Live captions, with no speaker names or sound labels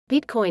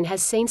Bitcoin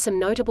has seen some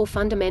notable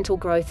fundamental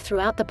growth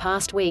throughout the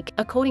past week,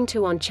 according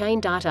to on-chain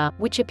data,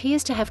 which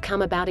appears to have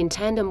come about in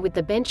tandem with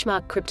the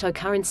benchmark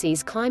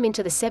cryptocurrencies climb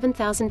into the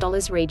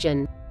 $7,000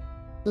 region.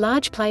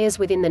 Large players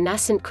within the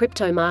nascent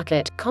crypto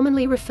market,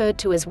 commonly referred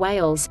to as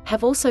whales,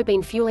 have also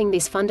been fueling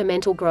this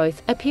fundamental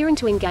growth, appearing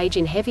to engage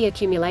in heavy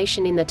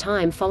accumulation in the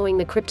time following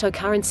the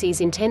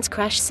cryptocurrency's intense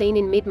crash seen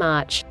in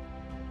mid-March.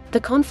 The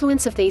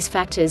confluence of these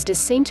factors does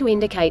seem to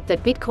indicate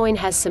that Bitcoin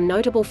has some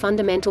notable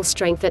fundamental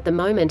strength at the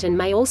moment and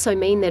may also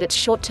mean that its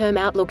short-term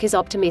outlook is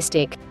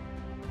optimistic.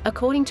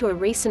 According to a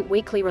recent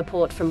weekly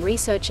report from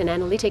research and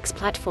analytics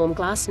platform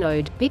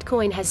Glassnode,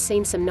 Bitcoin has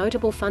seen some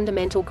notable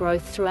fundamental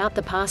growth throughout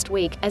the past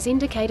week, as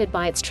indicated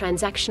by its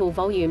transactional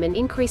volume and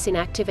increase in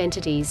active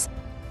entities.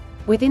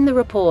 Within the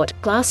report,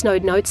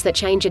 Glassnode notes that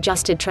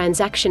change-adjusted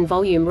transaction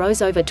volume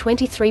rose over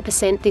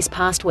 23% this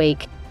past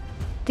week.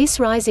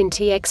 This rise in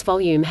TX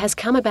volume has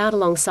come about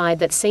alongside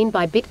that seen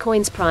by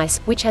Bitcoin's price,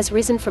 which has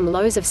risen from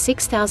lows of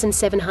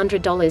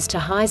 $6,700 to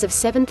highs of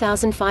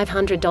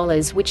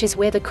 $7,500, which is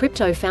where the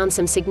crypto found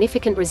some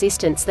significant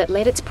resistance that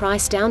led its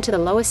price down to the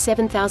lower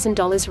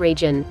 $7,000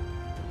 region.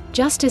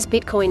 Just as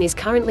Bitcoin is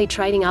currently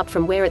trading up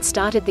from where it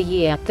started the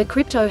year, the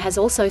crypto has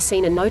also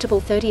seen a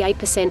notable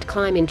 38%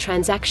 climb in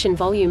transaction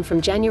volume from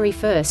January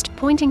 1st,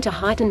 pointing to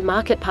heightened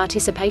market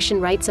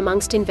participation rates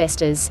amongst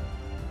investors.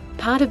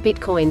 Part of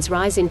Bitcoin's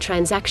rise in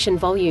transaction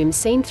volume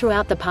seen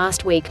throughout the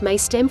past week may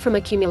stem from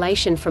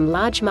accumulation from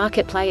large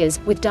market players,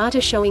 with data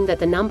showing that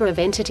the number of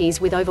entities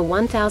with over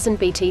 1,000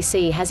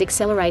 BTC has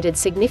accelerated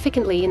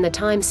significantly in the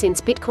time since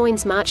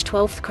Bitcoin's March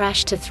 12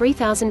 crash to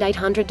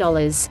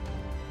 $3,800.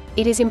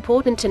 It is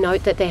important to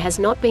note that there has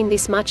not been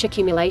this much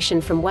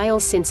accumulation from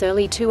whales since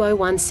early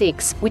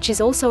 2016, which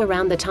is also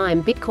around the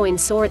time Bitcoin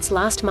saw its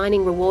last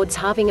mining rewards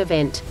halving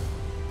event.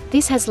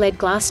 This has led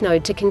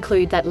Glassnode to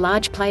conclude that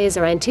large players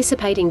are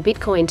anticipating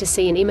Bitcoin to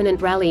see an imminent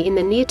rally in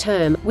the near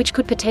term, which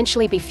could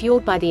potentially be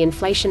fueled by the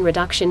inflation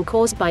reduction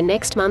caused by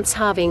next month's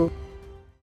halving.